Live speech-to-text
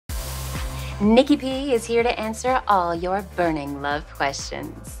Nikki P is here to answer all your burning love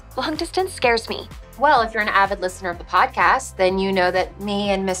questions. Long distance scares me. Well, if you're an avid listener of the podcast, then you know that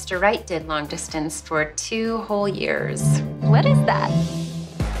me and Mr. Right did long distance for 2 whole years. What is that?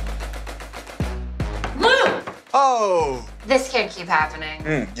 Lou! Oh! This can't keep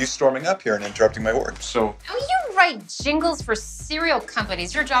happening. You storming up here and interrupting my work. So, How you write jingles for cereal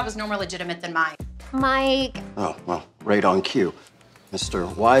companies? Your job is no more legitimate than mine. Mike. Oh, well, right on cue.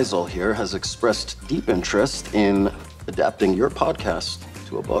 Mr. Weisel here has expressed deep interest in adapting your podcast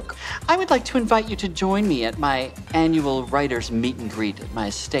to a book. I would like to invite you to join me at my annual writers' meet and greet at my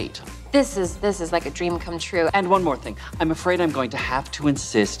estate. This is like a dream come true. And one more thing. I'm afraid I'm going to have to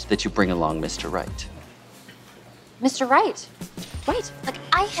insist that you bring along Mr. Right. Mr. Right. Right. Like,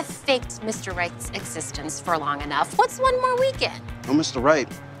 I have faked Mr. Right's existence for long enough. What's one more weekend? No, Mr. Right,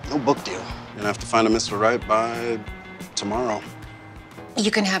 no book deal. You're gonna have to find a Mr. Right by tomorrow. You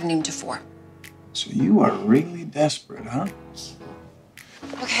can have noon to 4. so you are really desperate, huh?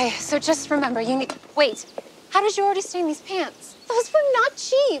 Okay, so just remember, you need... Wait, how did you already stain these pants? Those were not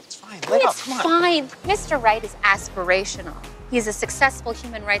cheap. It's fine, let up, It's come on. fine. Mr. Right is aspirational. He's a successful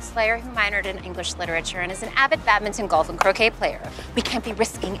human rights lawyer who minored in English literature and is an avid badminton, golf, and croquet player. We can't be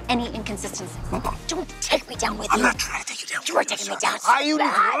risking any inconsistencies. Don't take me down with you. I'm not trying to take you down. You are taking me down. Why you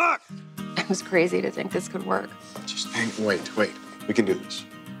look? It was crazy to think this could work. Just wait. We can do this.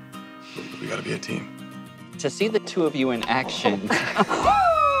 We gotta be a team. To see the two of you in action,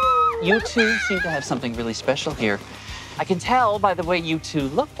 you two seem to have something really special here. I can tell by the way you two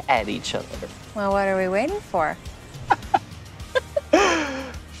look at each other. Well, what are we waiting for?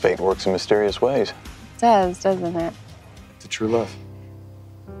 Fate works in mysterious ways. It does, doesn't it? The true love.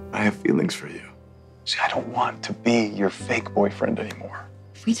 I have feelings for you. See, I don't want to be your fake boyfriend anymore.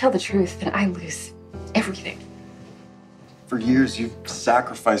 If we tell the truth, then I lose everything. For years, you've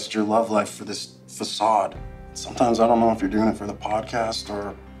sacrificed your love life for this facade. Sometimes I don't know if you're doing it for the podcast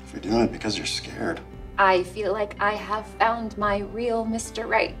or if you're doing it because you're scared. I feel like I have found my real Mr.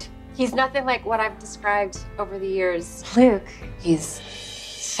 Right. He's nothing like what I've described over the years. Luke, he's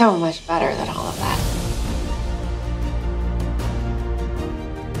so much better than all of that.